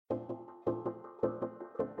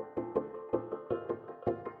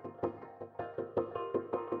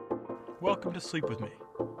Welcome to Sleep With Me,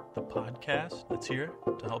 the podcast that's here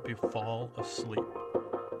to help you fall asleep.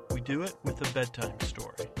 We do it with a bedtime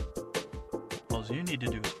story. All you need to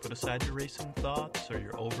do is put aside your racing thoughts or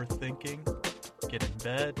your overthinking, get in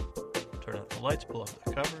bed, turn out the lights, pull up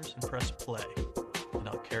the covers, and press play. And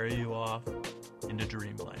I'll carry you off into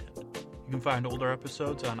dreamland. You can find older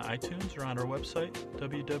episodes on iTunes or on our website,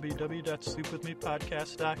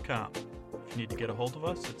 www.sleepwithmepodcast.com. If you need to get a hold of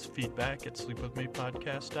us, it's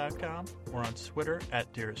feedback@sleepwithmepodcast.com or on Twitter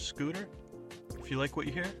 @DearestScooter. If you like what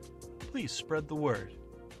you hear, please spread the word.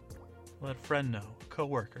 Let a friend know, a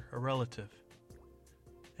coworker, a relative,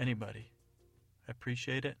 anybody. I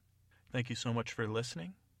appreciate it. Thank you so much for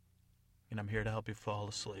listening, and I'm here to help you fall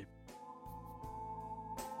asleep.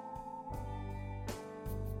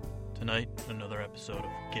 Tonight, another episode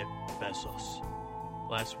of Get Besos.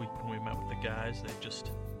 Last week when we met with the guys, they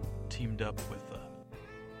just teamed up with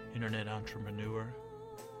internet entrepreneur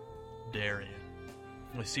Darian.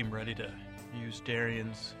 They seem ready to use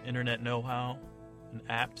Darian's internet know-how and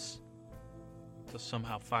apps to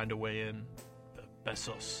somehow find a way in to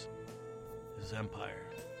Besos, his empire,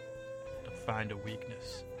 to find a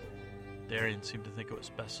weakness. Darian seemed to think it was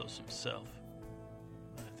Besos himself.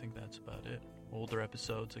 I think that's about it. Older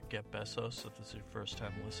episodes at Get Besos, if this is your first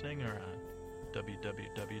time listening, are on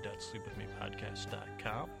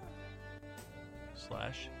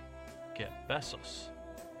www.sleepwithmepodcast.com/Get Besos.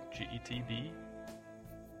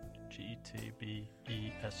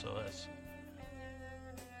 GETBESOS.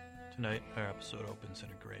 Tonight, our episode opens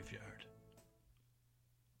in a graveyard.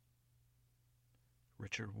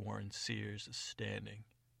 Richard Warren Sears is standing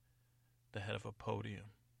at the head of a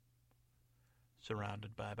podium,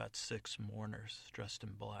 surrounded by about 6 mourners dressed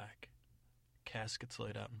in black. Caskets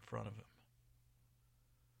laid out in front of him.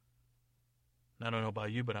 I don't know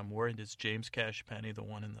about you, but I'm worried. Is James Cash Penny the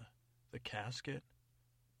one in the casket?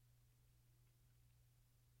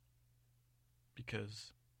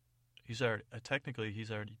 Because he's already, technically he's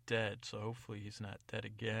already dead, so hopefully he's not dead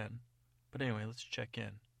again. But anyway, let's check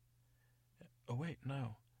in. Oh wait,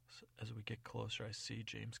 no. As we get closer, I see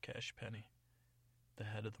James Cash Penny, the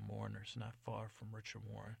head of the mourners, not far from Richard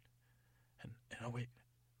Warren. And oh wait,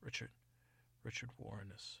 Richard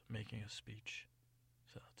Warren is making a speech.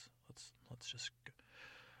 So let's just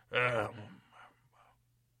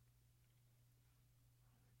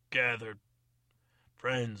gathered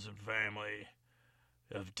friends and family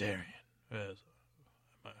of Darian.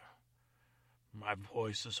 My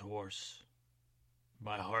voice is hoarse.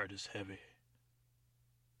 My heart is heavy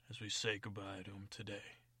as we say goodbye to him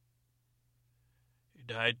today. He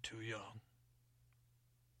died too young.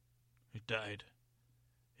 He died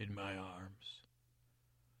in my arms.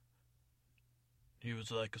 He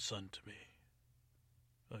was like a son to me.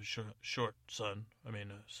 A short son.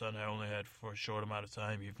 A son I only had for a short amount of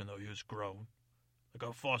time, even though he was grown. Like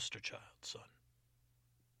a foster child son.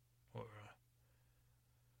 Or a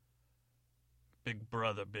big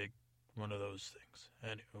brother, one of those things.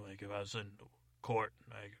 Anyway, like if I was in court,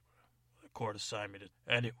 the court assigned me to...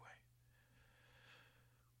 Anyway.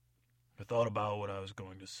 I thought about what I was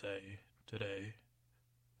going to say today.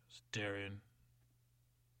 As Darian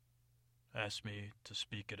asked me to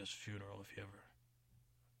speak at his funeral if he ever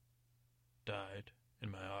died in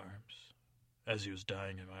my arms. As he was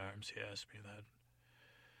dying in my arms, he asked me that.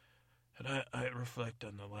 And I reflect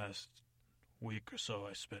on the last week or so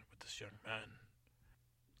I spent with this young man.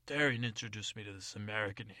 Darian introduced me to this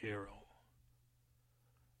American hero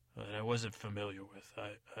that I wasn't familiar with.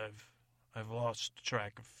 I've lost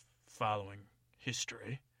track of following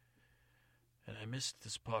history, and I missed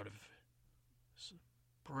this part of this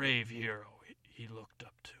brave hero he looked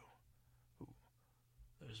up to.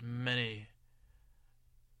 There's many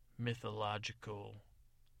mythological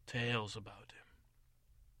tales about him.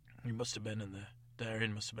 Darian must have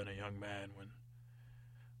been a young man when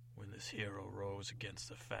this hero rose against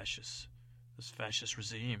this fascist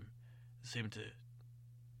regime. It seemed to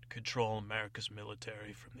control America's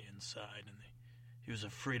military from the inside, and he was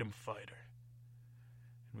a freedom fighter.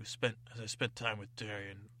 And as I spent time with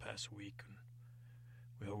Darian the past week, and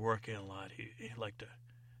we were working a lot, he liked to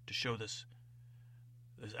show this.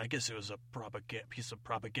 I guess it was a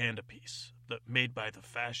propaganda piece that made by the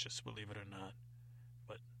fascists, believe it or not,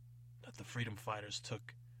 but that the freedom fighters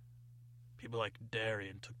took. People like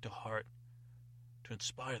Darian took to heart to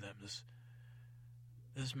inspire them. This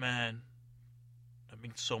man that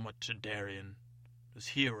means so much to Darian, this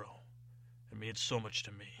hero, it means so much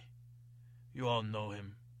to me. You all know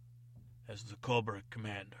him as the Cobra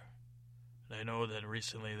commander. And I know that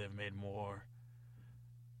recently they've made more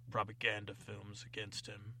propaganda films against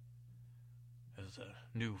him. as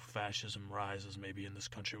new fascism rises maybe in this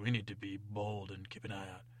country, we need to be bold and keep an eye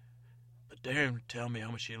out. But Darren would tell me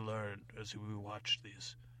how much he learned as we watched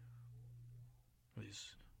these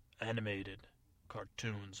animated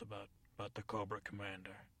cartoons about the Cobra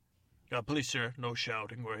Commander. Please, sir, no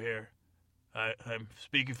shouting. We're here. I'm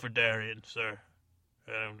speaking for Darian, sir.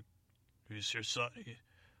 He's your son.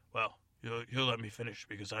 Well, you'll let me finish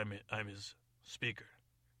because I'm his speaker.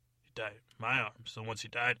 He died in my arms, so once he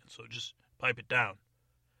died, so just pipe it down.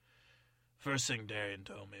 First thing Darian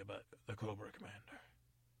told me about the Cobra Commander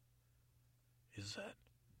is that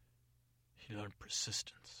he learned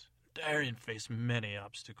persistence. Darian faced many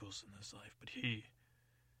obstacles in his life, but he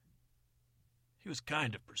was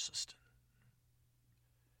kind of persistent.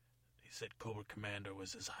 He said Cobra Commander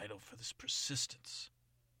was his idol for this persistence.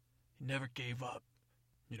 He never gave up.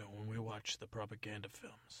 When we watched the propaganda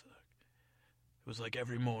films, it was like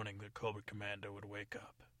every morning the Cobra Commander would wake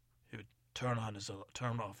up. He would turn off his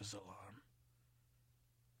alarm,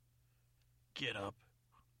 get up,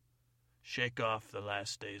 shake off the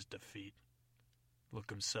last day's defeat, look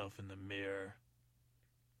himself in the mirror,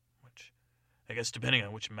 which, I guess depending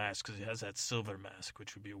on which mask, because he has that silver mask,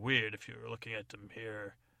 which would be weird if you were looking at the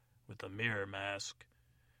mirror with a mirror mask.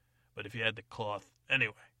 But if he had the cloth,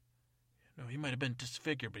 anyway, he might have been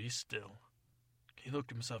disfigured, but he looked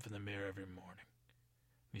himself in the mirror every morning.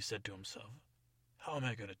 And he said to himself, how am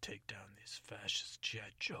I going to take down these fascist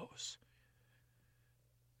G.I. Joes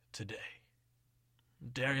today?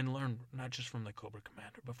 Darian learned not just from the Cobra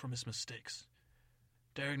Commander, but from his mistakes.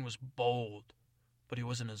 Darian was bold, but he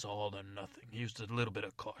wasn't as all or nothing. He used a little bit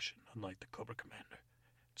of caution, unlike the Cobra Commander.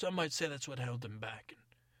 Some might say that's what held him back and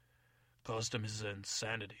caused him his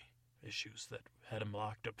insanity issues that had him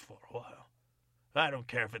locked up for a while. I don't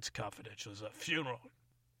care if it's confidential. It's a funeral.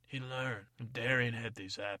 He learned. Darian had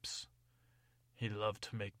these apps. He loved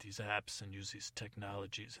to make these apps and use these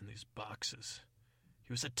technologies in these boxes.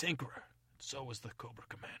 He was a tinkerer. So was the Cobra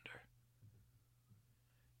Commander.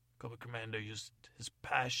 Cobra Commander used his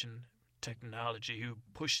passion, technology. He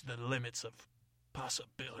would push the limits of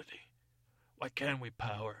possibility. Why can't we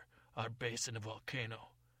power our base in a volcano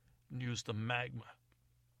and use the magma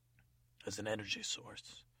as an energy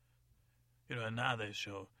source? And now they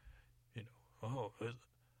show,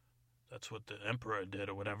 that's what the Emperor did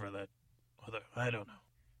or whatever I don't know.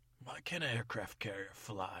 Why can't an aircraft carrier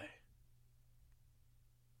fly?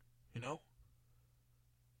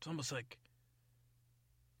 It's almost like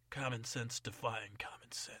common sense defying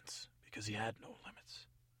common sense because he had no limits.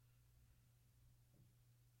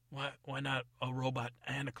 Why not a robot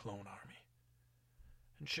and a clone army?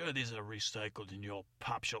 And sure, these are recycled in your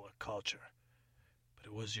popular culture, but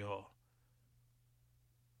it was your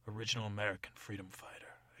original American freedom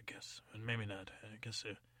fighter, I guess. And maybe not. I guess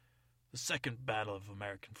the second battle of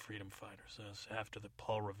American freedom fighters after the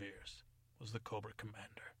Paul Revere's was the Cobra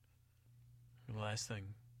Commander. The last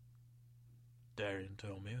thing Darian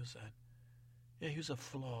told me was that, he was a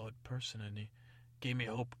flawed person, and he gave me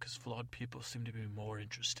hope because flawed people seem to be more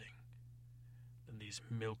interesting than these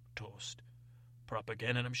milquetoast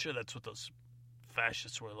propaganda. And I'm sure that's what those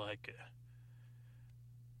fascists were like.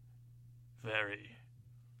 Very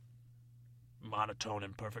monotone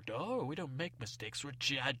and perfect. Oh, we don't make mistakes. We're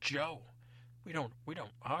G.I. Joe. We don't.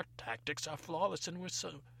 Our tactics are flawless, and we're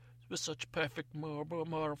such perfect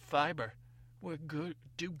moral fiber. We're good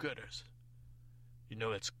do-gooders.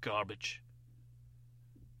 It's garbage.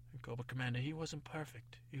 And Cobra Commander, he wasn't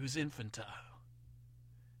perfect. He was infantile.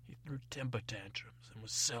 He threw temper tantrums and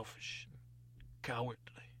was selfish and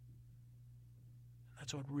cowardly. And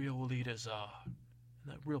that's what real leaders are. And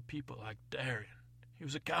that real people like Darian. He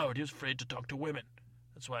was a coward. He was afraid to talk to women.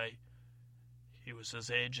 That's why he was his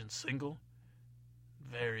age and single,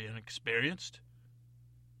 very inexperienced.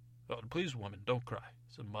 Oh, please, woman, don't cry.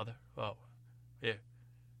 It's a mother. Oh, here.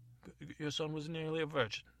 Your son was nearly a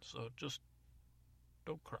virgin, so just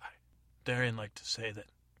don't cry. Darian liked to say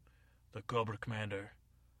that the Cobra Commander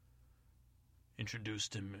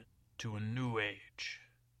introduced him to a new age.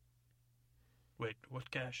 Wait,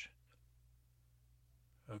 what, Cash?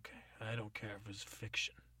 Okay, I don't care if it's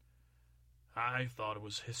fiction. I thought it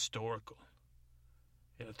was historical.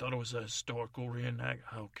 Yeah, I thought it was a historical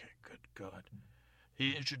reenactment. Okay, good God.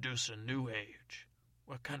 He introduced a new age.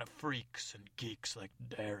 What kind of freaks and geeks like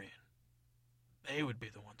Darian? They would be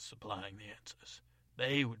the ones supplying the answers.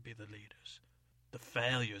 They would be the leaders. The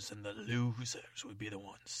failures and the losers would be the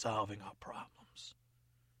ones solving our problems.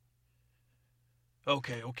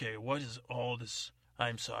 Okay, what is all this?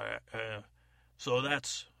 I'm sorry.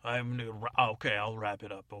 Okay, I'll wrap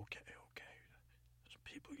it up. Okay. There's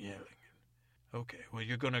people yelling. Okay, well,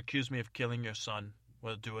 you're going to accuse me of killing your son.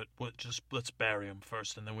 We'll do it. Let's bury him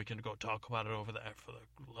first, and then we can go talk about it over there for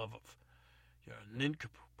the love of your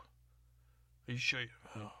nincompoop. Are you sure?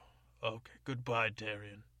 Oh, okay. Goodbye,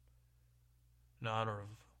 Darian. In honor of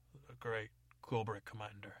the great Cobra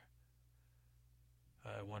commander,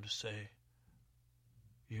 I want to say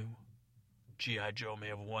you, G.I. Joe, may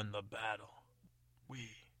have won the battle. We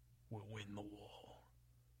will win the war.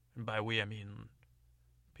 And by we, I mean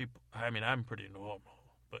people. I mean, I'm pretty normal,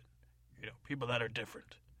 but, people that are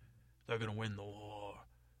different, they're going to win the war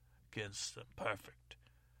against the perfect.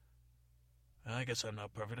 And I guess I'm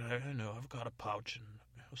not perfect. I know I've got a pouch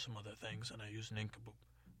and some other things, and I use an nincompoop.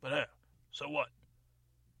 But so what?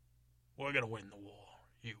 We're going to win the war.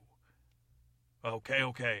 You.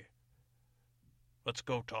 Okay. Let's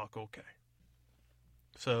go talk, okay.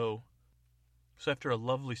 So after a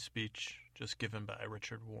lovely speech just given by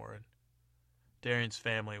Richard Warren, Darian's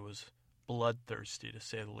family was bloodthirsty, to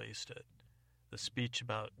say the least. The speech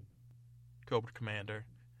about Cobra Commander,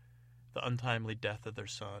 the untimely death of their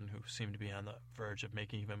son, who seemed to be on the verge of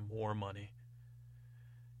making even more money,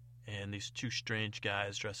 and these two strange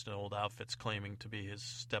guys dressed in old outfits claiming to be his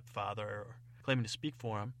stepfather, or claiming to speak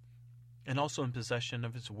for him, and also in possession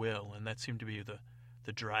of his will, and that seemed to be the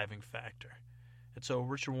driving factor. And so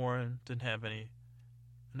Richard Warren didn't have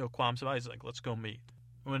no qualms about it. He's like, let's go meet.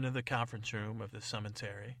 We went into the conference room of the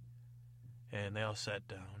cemetery, and they all sat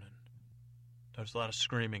down, and there was a lot of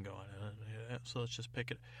screaming going on. So let's just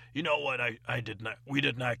pick it. You know what? We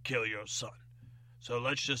did not kill your son. So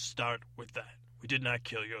let's just start with that. We did not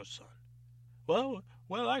kill your son. Well,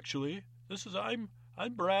 actually, I'm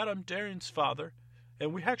Brad. I'm Darian's father,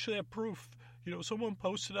 and we actually have proof. Someone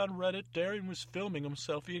posted on Reddit Darian was filming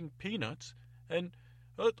himself eating peanuts, and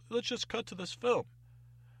let's just cut to this film.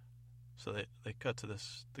 So they cut to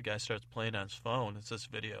this. The guy starts playing on his phone. It's this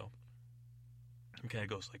video. It kind of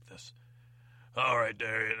goes like this. All right,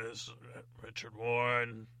 Darian, this is Richard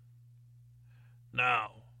Warren.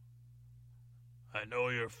 Now, I know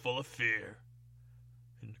you're full of fear,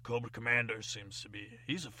 and Cobra Commander seems to be.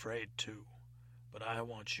 He's afraid too, but I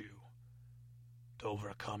want you to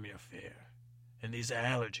overcome your fear. And these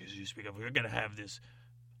allergies you speak of, we're going to have this.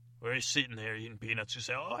 We're sitting there eating peanuts. You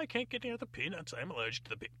say, oh, I can't get near the peanuts. I'm allergic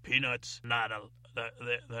to the peanuts.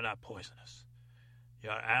 They're not poisonous.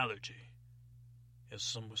 Your allergy is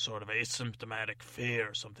some sort of asymptomatic fear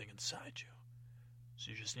or something inside you.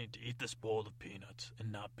 So you just need to eat this bowl of peanuts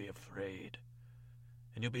and not be afraid.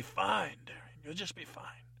 And you'll be fine, Darian. You'll just be fine.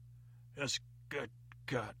 Just good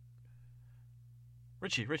God.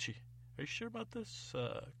 Richie, are you sure about this?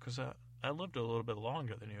 Because I lived a little bit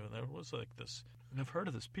longer than you, and there was like this. And I've heard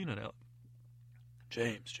of this peanut allergy.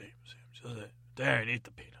 James. Darian, eat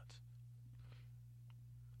the peanuts.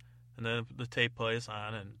 And then the tape plays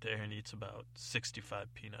on, and Darian eats about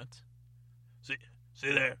 65 peanuts. See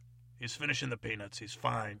there? He's finishing the peanuts. He's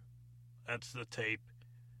fine. That's the tape.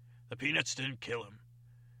 The peanuts didn't kill him.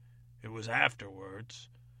 It was afterwards.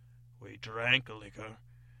 We drank a liquor,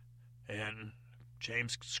 and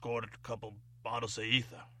James scored a couple bottles of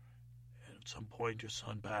ether. And at some point, your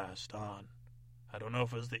son passed on. I don't know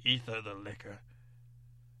if it was the ether or the liquor,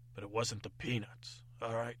 but it wasn't the peanuts,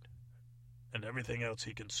 all right? And everything else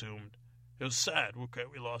he consumed. It was sad. Okay,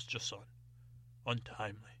 we lost your son.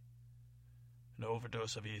 Untimely. An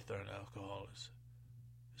overdose of ether and alcohol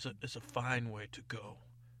is a fine way to go.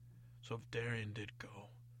 So if Darian did go,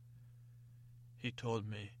 he told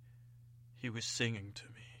me he was singing to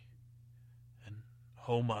me and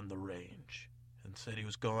home on the range, and said he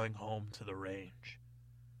was going home to the range,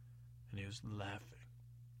 and he was laughing.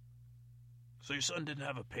 So your son didn't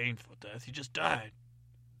have a painful death. He just died.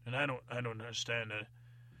 And I don't understand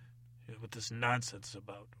what this nonsense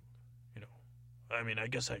about, I mean, I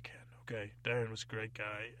guess I can, okay? Darren was a great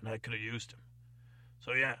guy, and I could have used him.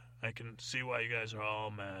 So yeah, I can see why you guys are all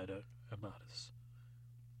mad about this.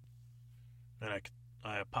 And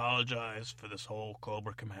I apologize for this whole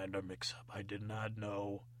Cobra Commander mix-up. I did not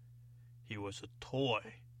know he was a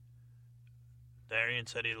toy. Darian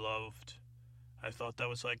said he loved. I thought that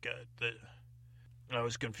was like I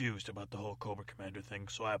was confused about the whole Cobra Commander thing,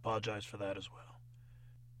 so I apologize for that as well.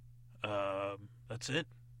 That's it.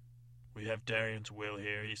 We have Darian's will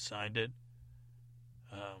here. He signed it.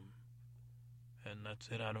 And that's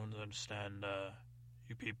it. I don't understand.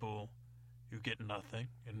 You people, you get nothing.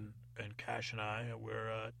 And Cash and I,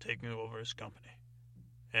 we're taking over his company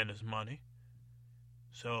and his money.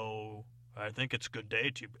 So I think it's a good day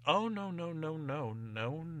to you. Oh, no.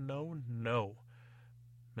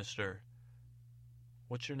 Mr.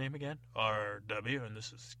 What's your name again? R.W., and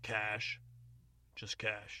this is Cash. Just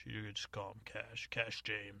Cash. You could just call him Cash. Cash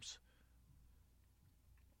James.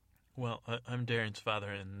 Well, I'm Darian's father,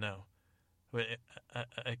 and no.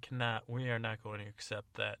 I cannot, we are not going to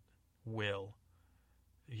accept that will.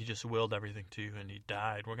 He just willed everything to you, and he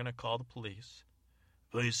died. We're going to call the police.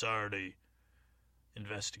 Police already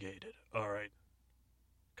investigated. All right.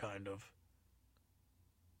 Kind of.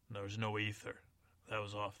 There was no ether. That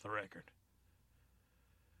was off the record.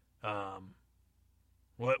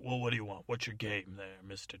 What do you want? What's your game there,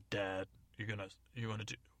 Mr. Dad? You want to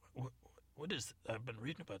do, what is, I've been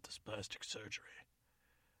reading about this plastic surgery,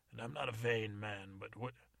 and I'm not a vain man, but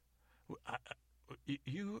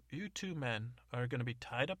you two men are going to be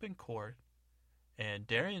tied up in court, and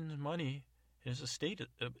Darian's money, his estate,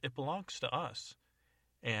 it belongs to us,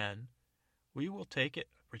 and we will take it.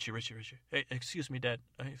 Richie. Hey, excuse me, Dad.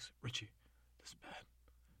 Hey, Richie, this is bad,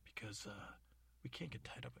 because we can't get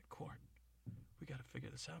tied up in court. We got to figure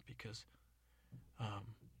this out, because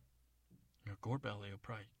Gorebelly will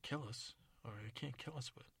probably kill us, or he can't kill us,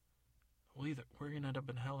 but we're going to end up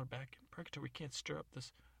in hell or back in purgatory. We can't stir up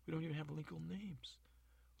this. We don't even have legal names.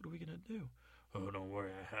 What are we going to do? Oh, don't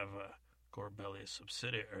worry. I have a Gorebelly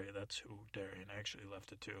subsidiary. That's who Darian actually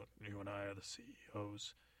left it to. You and I are the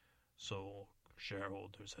CEOs, sole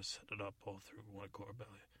shareholders. I set it up all through one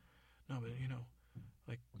Gorebelly. No, but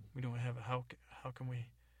we don't have. How can we?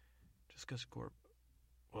 Just because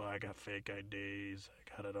well, I got fake IDs. I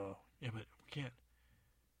got it all. Yeah, but we can't.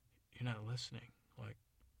 You're not listening. Like,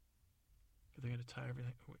 they're going to tie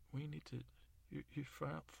everything. We need to. You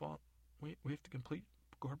fault. We have to complete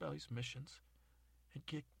Gorebelly's missions and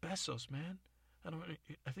get Besos, man.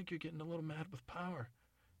 I think you're getting a little mad with power.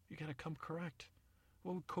 You got to come correct.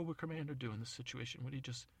 What would Cobra Commander do in this situation? Would he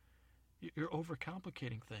just? You're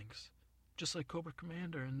overcomplicating things, just like Cobra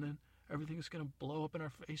Commander, and then everything is going to blow up in our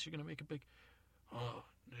face. You're going to make a big. Oh,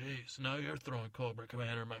 jeez. Now you're throwing Cobra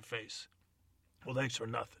Commander in my face. Well, thanks for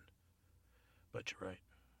nothing. But you're right.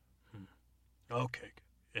 Okay,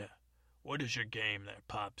 yeah. What is your game there,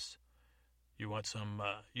 Pops? You want some,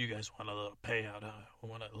 you guys want a little payout, huh? We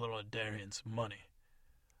want a little of Darian's money.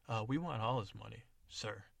 We want all his money,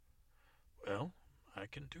 sir. Well, I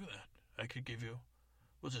can do that. I could give you,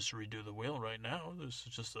 we'll just redo the will right now. This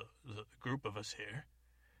is just the group of us here.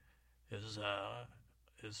 He's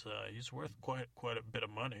worth quite a bit of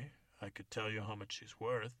money. I could tell you how much he's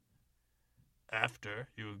worth. After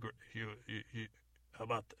you agree, you how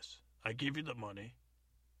about this? I give you the money,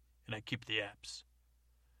 and I keep the apps.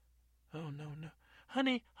 Oh no,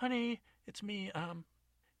 honey, it's me.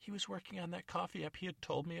 He was working on that coffee app. He had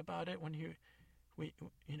told me about it when we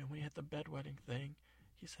had the bedwetting thing.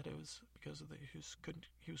 He said it was because of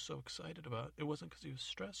he was so excited about it. It wasn't because he was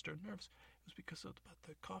stressed or nervous. It was because of about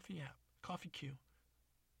the coffee app, Coffee Queue.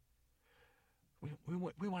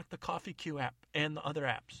 We want the Coffee Queue app and the other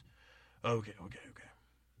apps. Okay.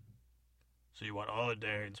 So you want all of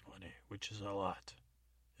Darian's money, which is a lot.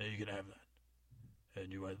 And you can have that.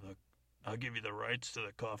 And I'll give you the rights to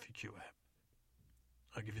the Coffee Queue app.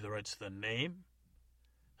 I'll give you the rights to the name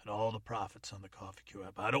and all the profits on the Coffee Queue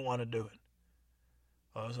app. I don't want to do it.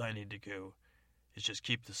 All I need to do is just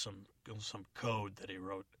keep some code that he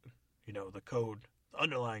wrote. The code, the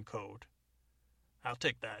underlying code. I'll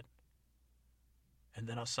take that. And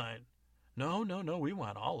then I'll sign. No, we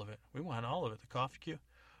want all of it. We want all of it, the Coffee Queue.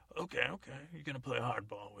 Okay. You're going to play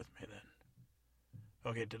hardball with me then.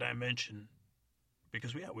 Okay, did I mention,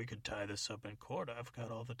 because we could tie this up in court. I've got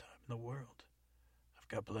all the time in the world. I've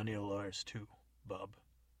got plenty of lawyers too, bub.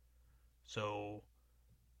 So,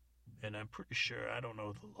 and I'm pretty sure, I don't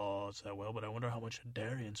know the laws that well, but I wonder how much of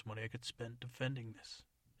Darian's money I could spend defending this.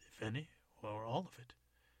 If any, or all of it.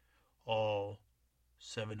 All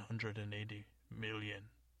 $780 million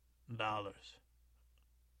of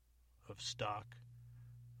stock,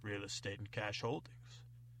 real estate, and cash holdings.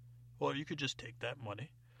 Or you could just take that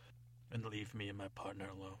money and leave me and my partner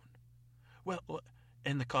alone. Well,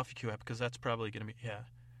 and the Coffee Queue app, because that's probably going to be,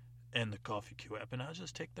 and the Coffee Queue app, and I'll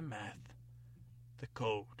just take the math, the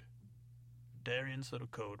code, Darian's little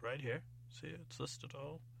code right here. See, it's listed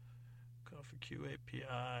all. Coffee Queue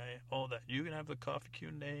API, all that. You can have the Coffee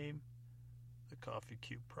Queue name, the Coffee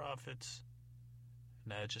Queue profits,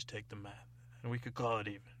 and I just take the math. And we could call it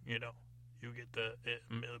even, You get the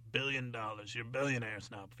 $1 billion. You're billionaires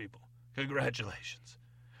now, people. Congratulations.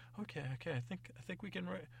 Okay. I think we can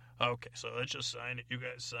write. Okay, so let's just sign it. You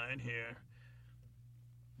guys sign here.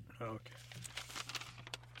 Okay.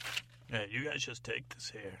 Yeah, you guys just take this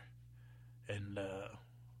here. And,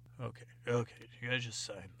 okay. You guys just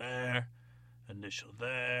sign there. Initial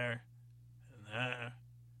there. And there.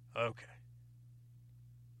 Okay.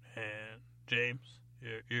 And James,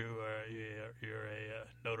 you're a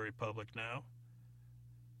notary public now.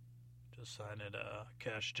 Just sign it,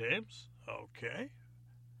 Cash James. Okay.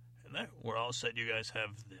 And that, we're all set. You guys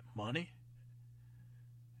have the money.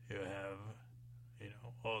 You have,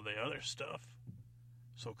 all the other stuff.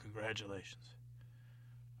 So congratulations.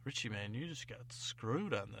 Richie, man, you just got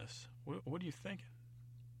screwed on this. What are you thinking?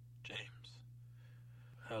 James,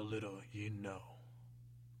 how little you know.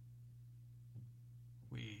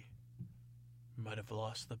 We might have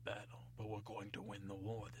lost the battle, but we're going to win the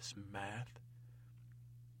war. This math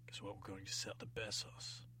is what we're going to sell to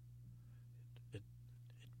Besos.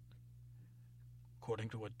 According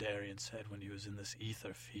to what Darian said when he was in this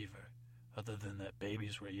ether fever, other than that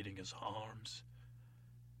babies were eating his arms,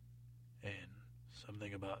 and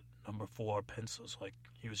something about number 4 pencils, like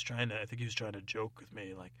I think he was trying to joke with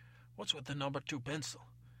me, like, what's with the number 2 pencil?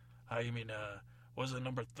 You mean, was it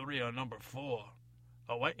number 3 or number 4?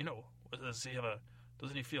 Oh, what,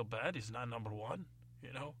 doesn't he feel bad? He's not number 1,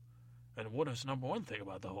 And what does number 1 think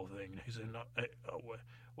about the whole thing? He said,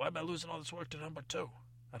 why am I losing all this work to number 2?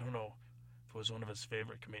 I don't know if it was one of his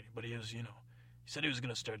favorite comedians, but he was, he said he was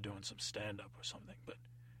going to start doing some stand-up or something, but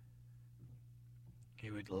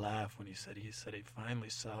he would laugh when he said he finally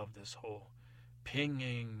solved this whole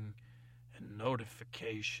pinging and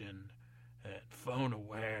notification and phone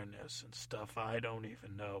awareness and stuff I don't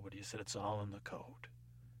even know, but he said it's all in the code.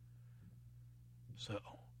 So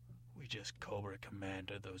we just Cobra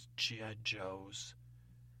Commander those G.I. Joes,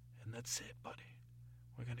 and that's it, buddy.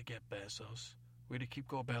 We're going to get Besos. We're going to keep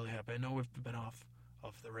Goldbelly happy. I know we've been off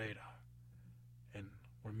the radar, and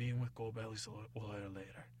we're meeting with Goldbelly's lawyer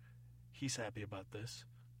later. He's happy about this.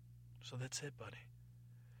 So that's it, buddy.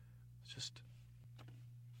 It's just...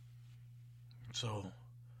 So,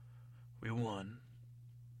 we won.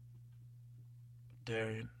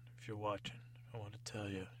 Darian, if you're watching, I want to tell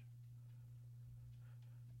you,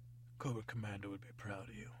 Cobra Commander would be proud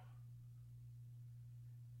of you.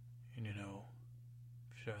 And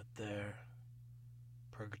if you're out there,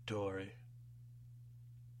 purgatory,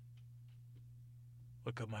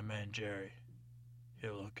 look up my man Jerry.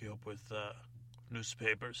 He'll hook you up with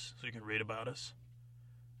newspapers so you can read about us.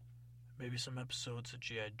 Maybe some episodes of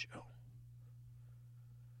G.I. Joe.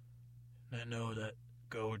 And I know that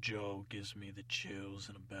Gojo gives me the chills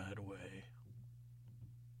in a bad way.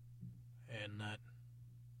 And that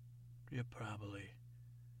you're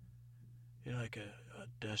like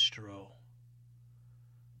a Destro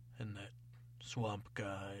and that swamp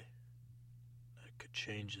guy that could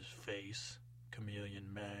change his face,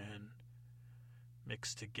 chameleon man,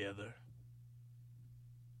 mixed together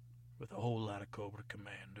with a whole lot of Cobra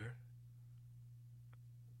Commander,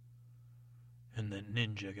 and the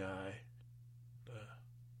ninja guy,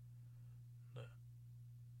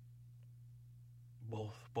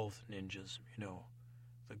 both ninjas,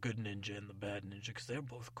 the good ninja and the bad ninja, because they're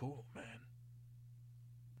both cool, man.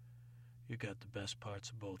 You got the best parts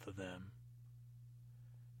of both of them.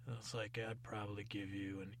 And it's like I'd probably give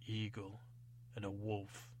you an eagle and a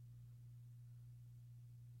wolf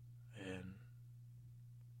and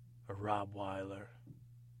a Rottweiler.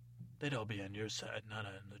 They'd all be on your side, not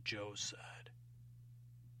on the Joe's side.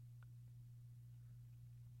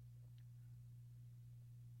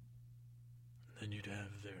 And then you'd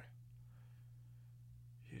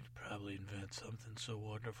probably invent something so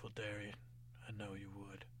wonderful, Darian. I know you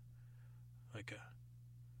would. Like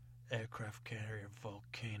a aircraft carrier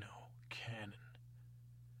volcano cannon.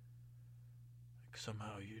 Like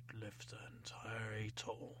somehow you'd lift an entire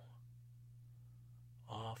atoll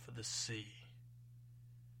off of the sea,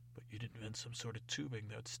 but you'd invent some sort of tubing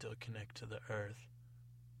that would still connect to the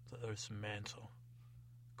Earth's mantle.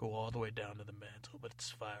 Go all the way down to the mantle, but it's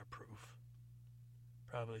fireproof.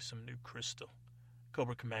 Probably some new crystal.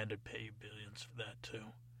 Cobra Commander'd pay you billions for that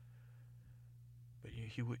too. But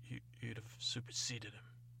you'd have superseded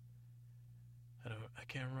him. I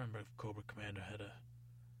can't remember if Cobra Commander had a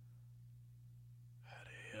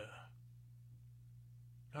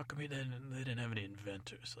how come they didn't have any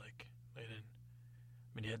inventors? Like,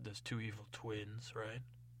 he had those 2 evil twins, right?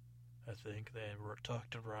 I think they were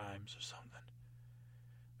talked in rhymes or something.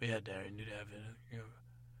 But yeah, Darian, you'd have your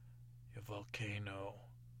volcano,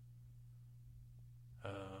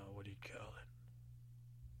 what do you call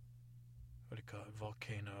it?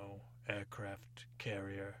 Volcano aircraft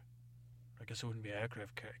carrier. I guess it wouldn't be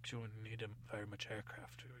aircraft carrier, because you wouldn't need very much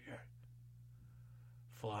aircraft to your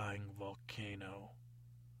flying volcano.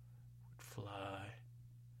 Fly.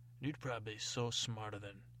 You'd probably be so smarter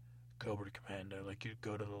than Cobra Commander, like you'd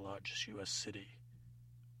go to the largest U.S. city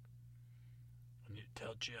and you'd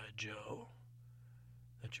tell G.I. Joe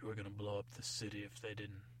that you were going to blow up the city if they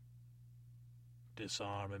didn't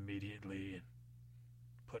disarm immediately and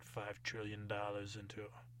put $5 trillion into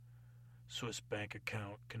Swiss bank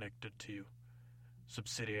account connected to you,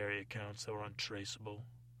 subsidiary accounts that were untraceable.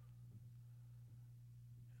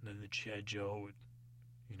 And then the G.I. Joe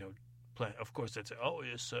would, plan. Of course, they'd say, "Oh,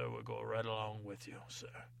 yes, sir, we'll go right along with you, sir."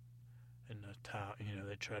 In the town,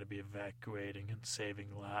 they try to be evacuating and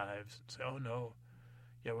saving lives and say, "Oh, no,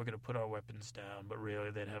 yeah, we're going to put our weapons down," but really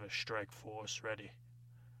they'd have a strike force ready.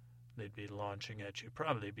 They'd be launching at you,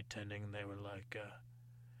 probably pretending they were like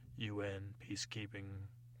UN peacekeeping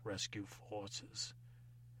rescue forces.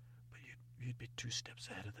 But you'd be 2 steps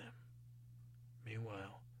ahead of them.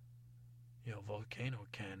 Meanwhile, volcano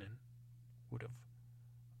cannon would have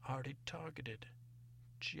already targeted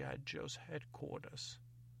G.I. Joe's headquarters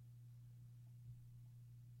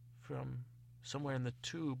from somewhere in the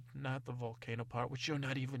tube, not the volcano part, which you're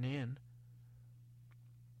not even in,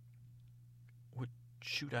 would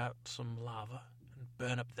shoot out some lava and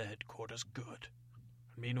burn up the headquarters good.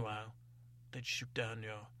 Meanwhile, they'd shoot down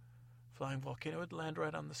your flying volcano, would land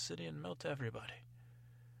right on the city and melt everybody.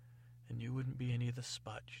 And you wouldn't be in either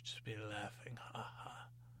spot, you'd just be laughing, ha ha,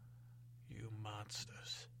 you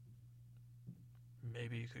monsters.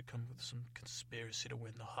 Maybe you could come with some conspiracy to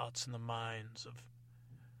win the hearts and the minds of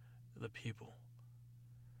the people.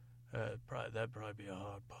 That'd probably be a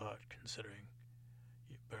hard part, considering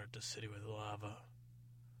you burnt the city with lava.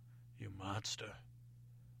 You monster.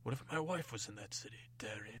 What if my wife was in that city,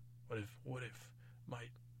 Darian? What if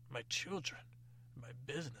my children, my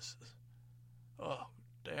businesses? Oh,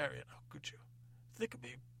 Darian, how could you think of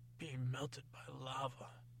me being melted by lava?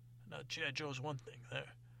 Now, G.I. Joe's one thing,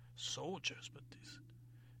 they're soldiers, but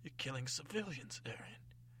you're killing civilians, Darian.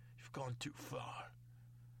 You've gone too far.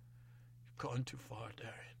 You've gone too far,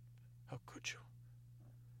 Darian. How could you?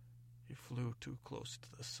 You flew too close to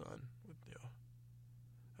the sun with your...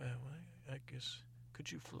 I guess...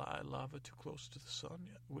 Could you fly lava too close to the sun?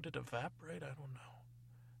 Would it evaporate? I don't know.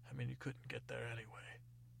 I mean, you couldn't get there anyway.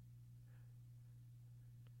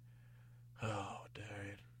 Oh,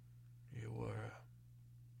 Darian. You were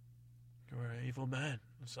an evil man.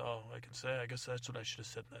 That's all I can say. I guess that's what I should have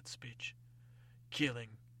said in that speech. Killing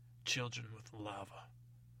children with lava.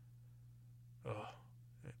 Oh,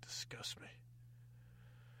 it disgusts me.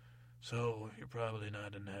 So, you're probably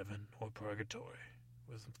not in heaven or purgatory.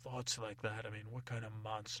 With thoughts like that, I mean, what kind of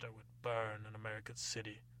monster would burn an American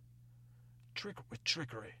city? With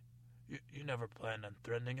trickery. You never planned on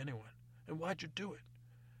threatening anyone. And why'd you do it?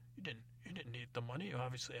 You didn't need the money. You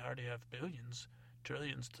obviously already have billions,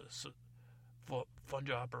 trillions to fund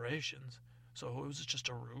your operations. So it was just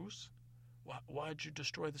a ruse? Why'd you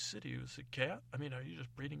destroy the city? Was it chaos? I mean, are you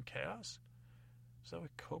just breeding chaos? Is that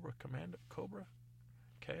what Cobra, Commander Cobra?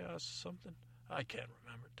 Chaos something? I can't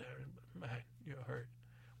remember, Darren, but man, you're hurt.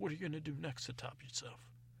 What are you going to do next to top yourself?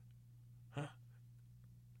 Huh?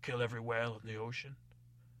 Kill every whale in the ocean?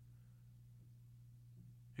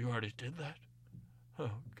 You already did that?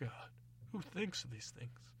 Oh, God. Who thinks of these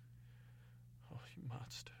things? Oh, you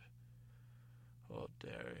monster. Oh,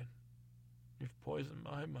 Darian. You've poisoned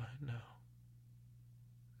my mind now.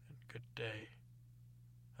 And good day,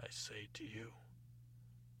 I say to you.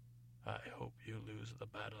 I hope you lose the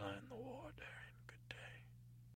battle and the war, Darian.